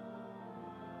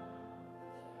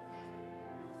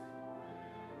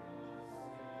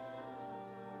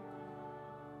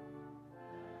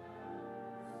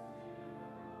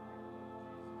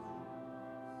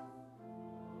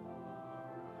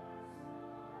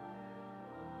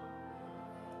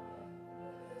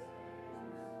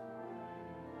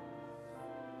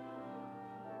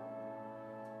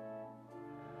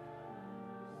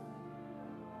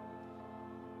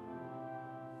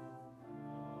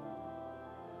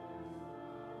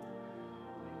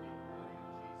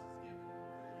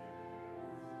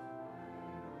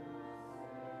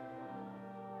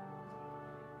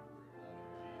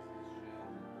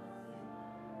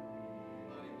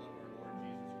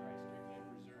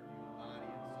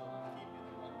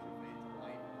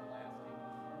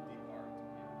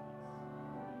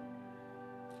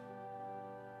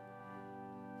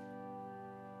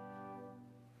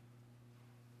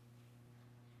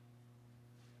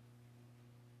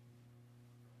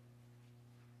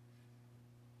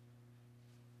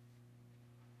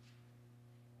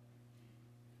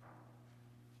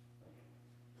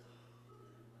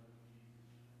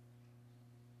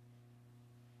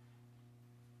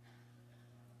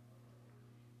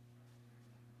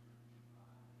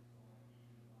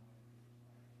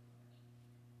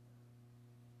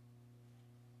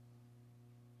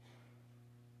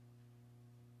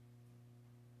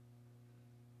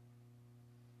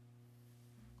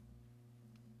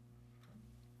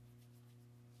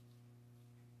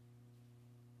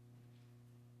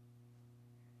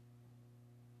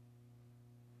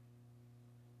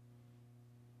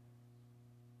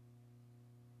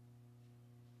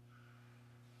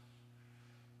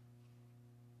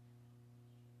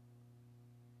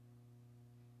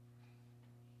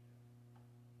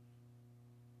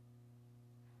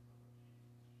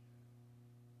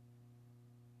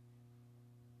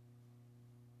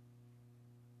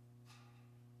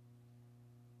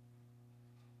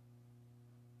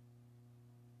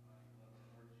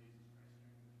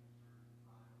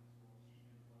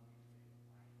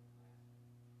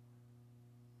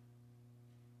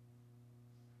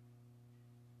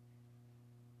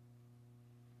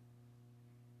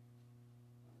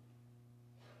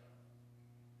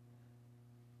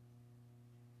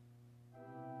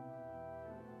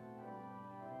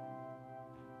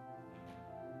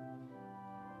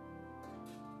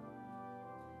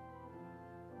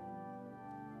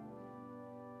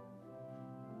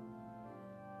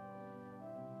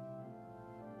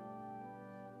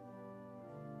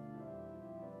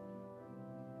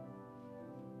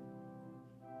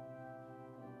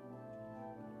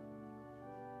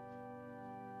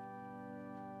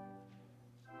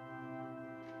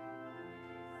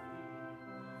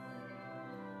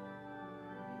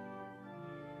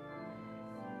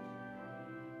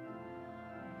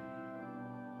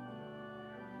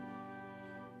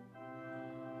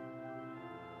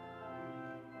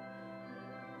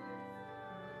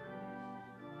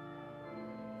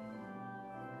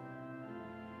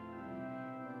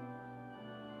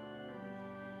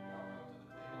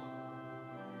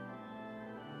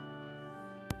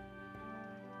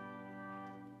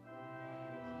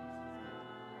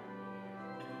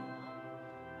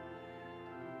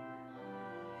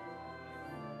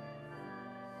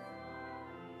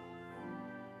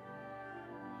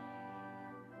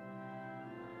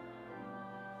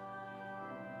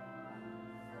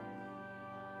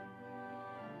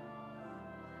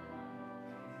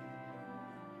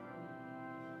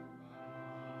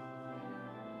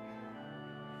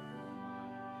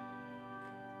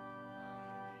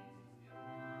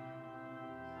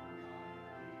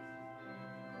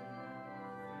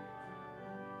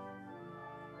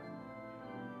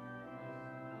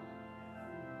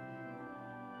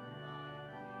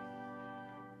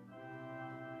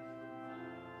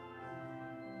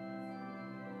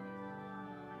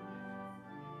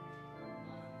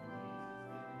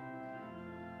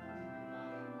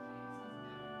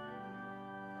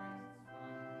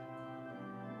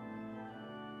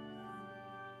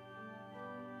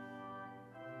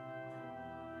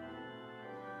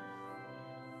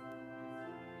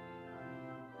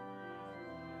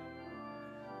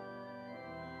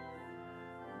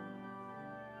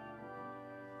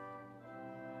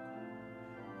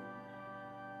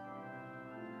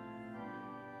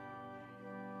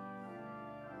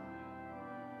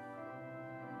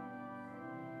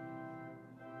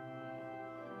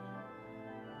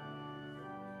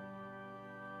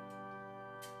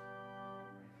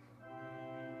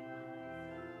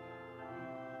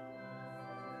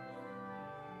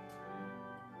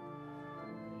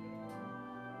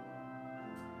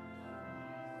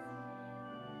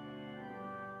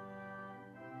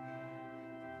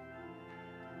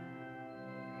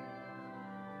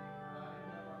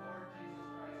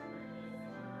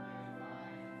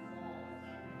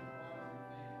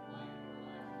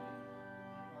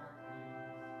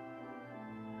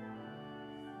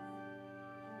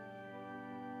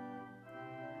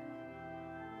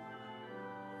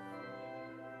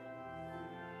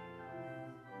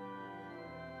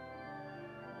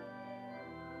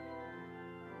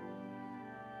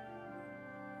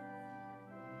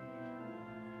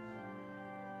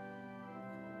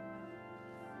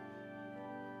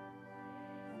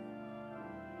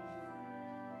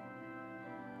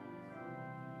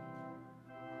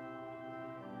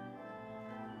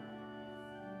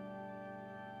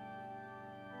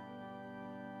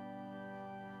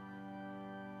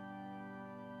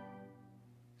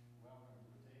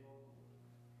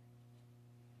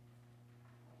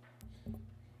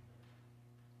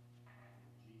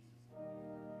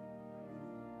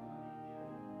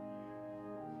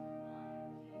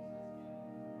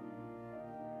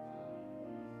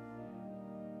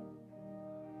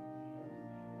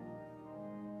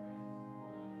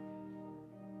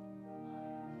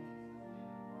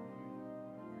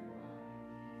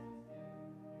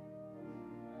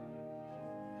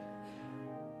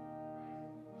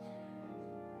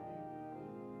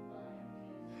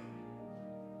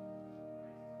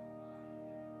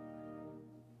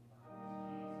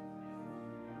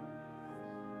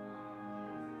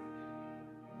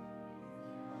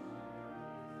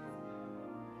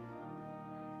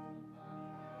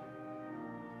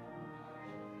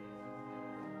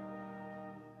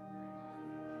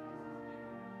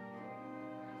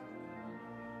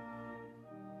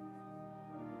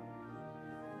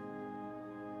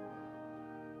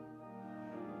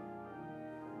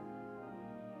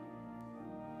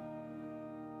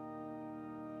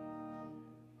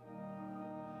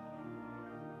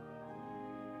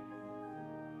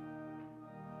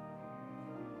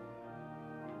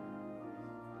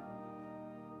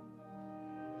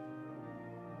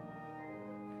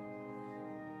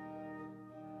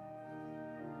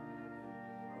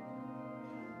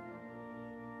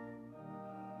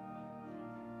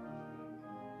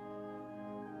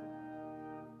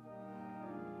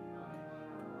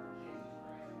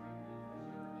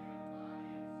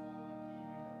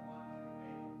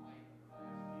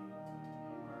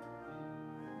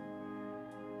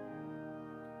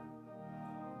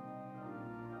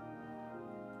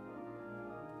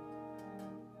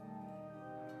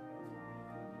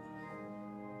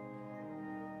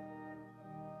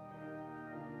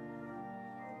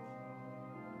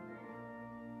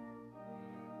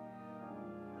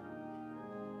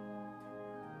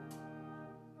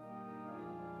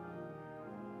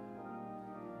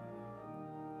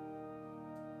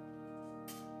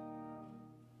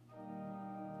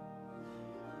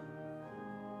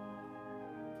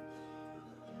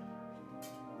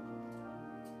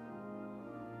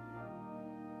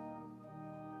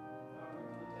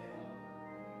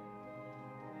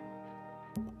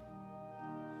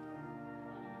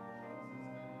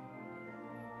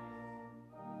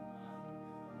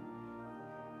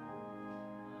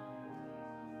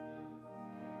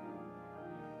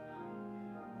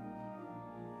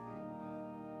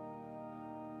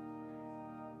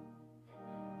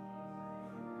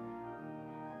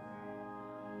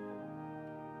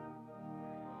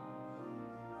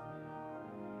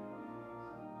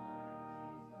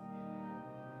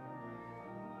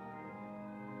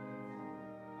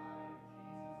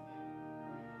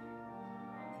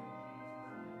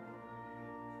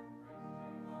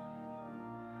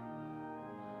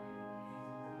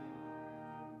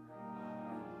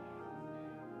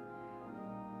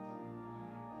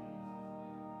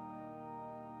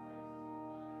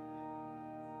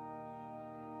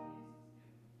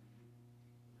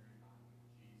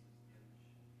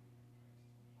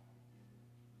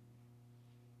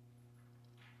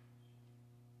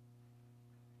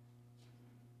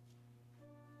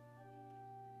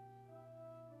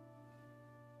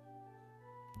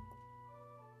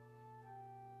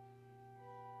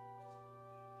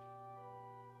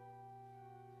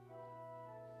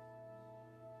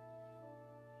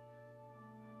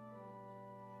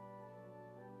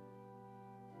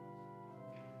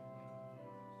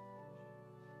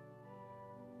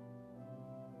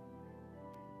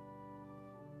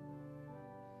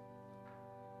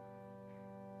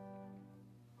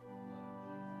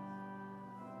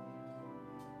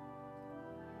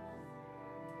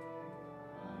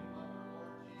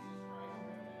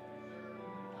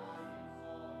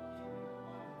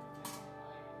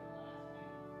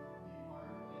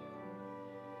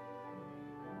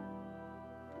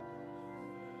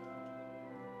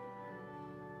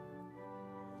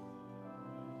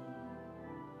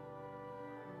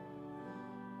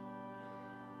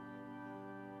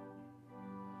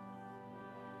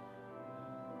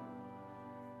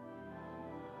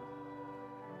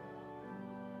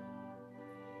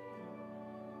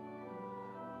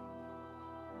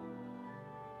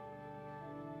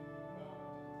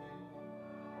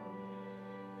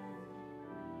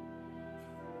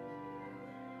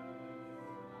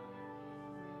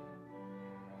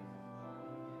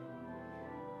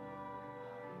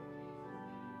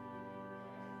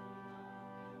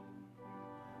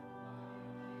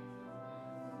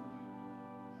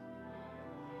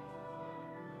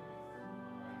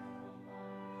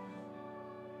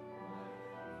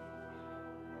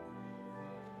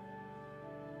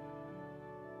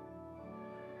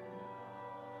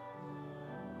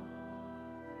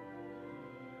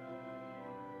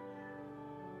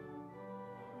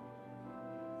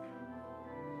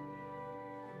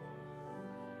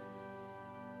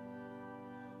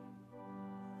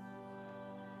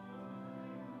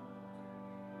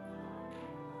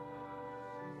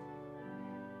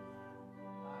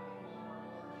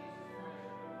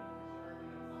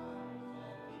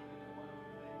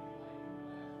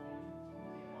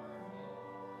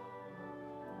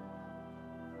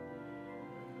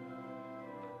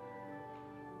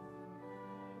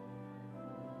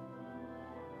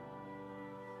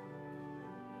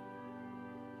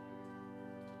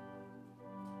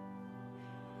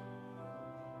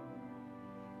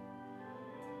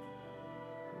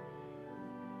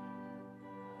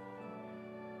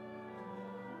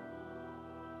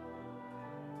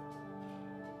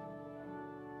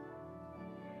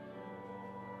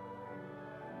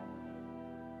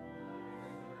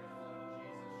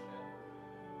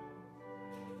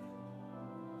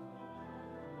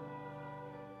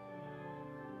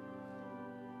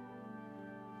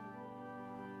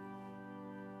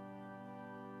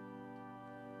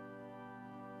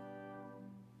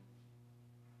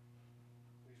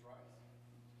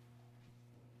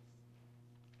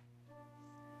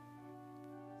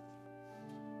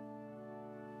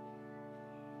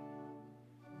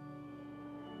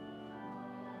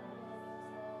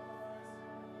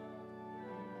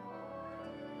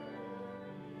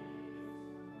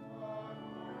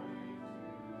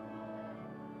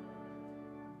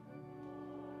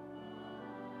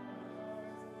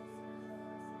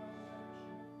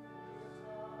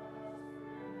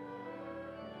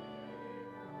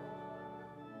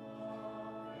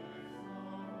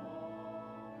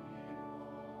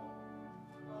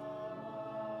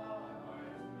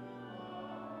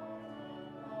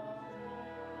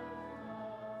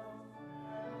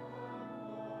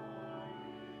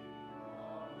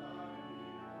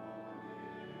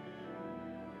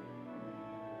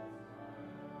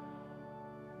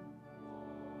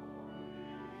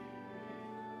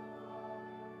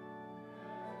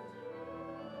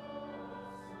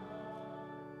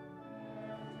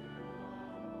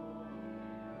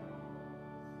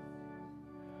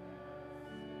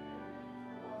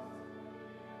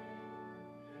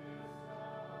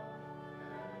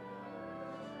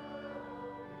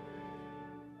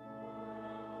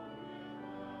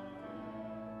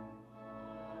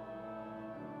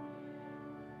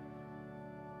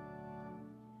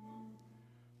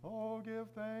 Oh, give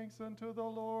thanks unto the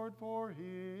Lord, for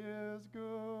he is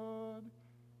good.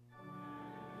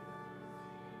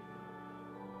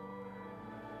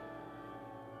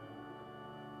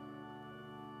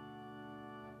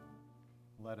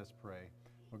 Let us pray.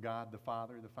 O God, the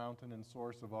Father, the fountain and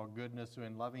source of all goodness, who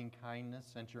in loving kindness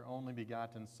sent your only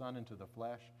begotten Son into the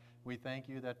flesh, we thank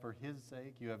you that for his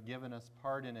sake you have given us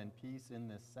pardon and peace in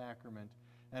this sacrament.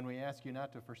 And we ask you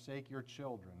not to forsake your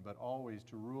children, but always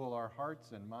to rule our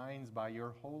hearts and minds by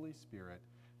your Holy Spirit,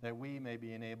 that we may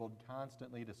be enabled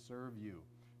constantly to serve you.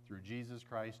 Through Jesus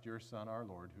Christ, your Son, our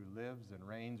Lord, who lives and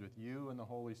reigns with you and the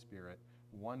Holy Spirit,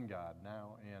 one God,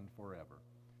 now and forever.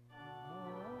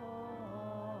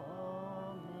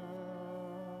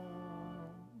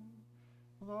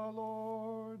 The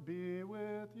Lord be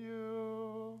with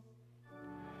you.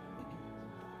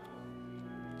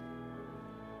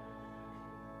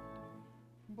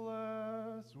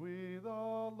 Bless we the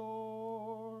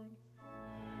Lord.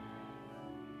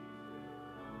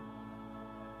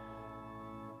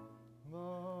 The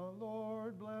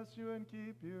Lord bless you and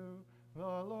keep you. The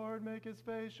Lord make his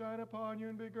face shine upon you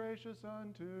and be gracious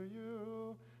unto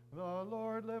you. The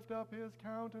Lord lift up his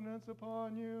countenance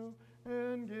upon you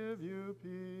and give you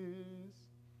peace.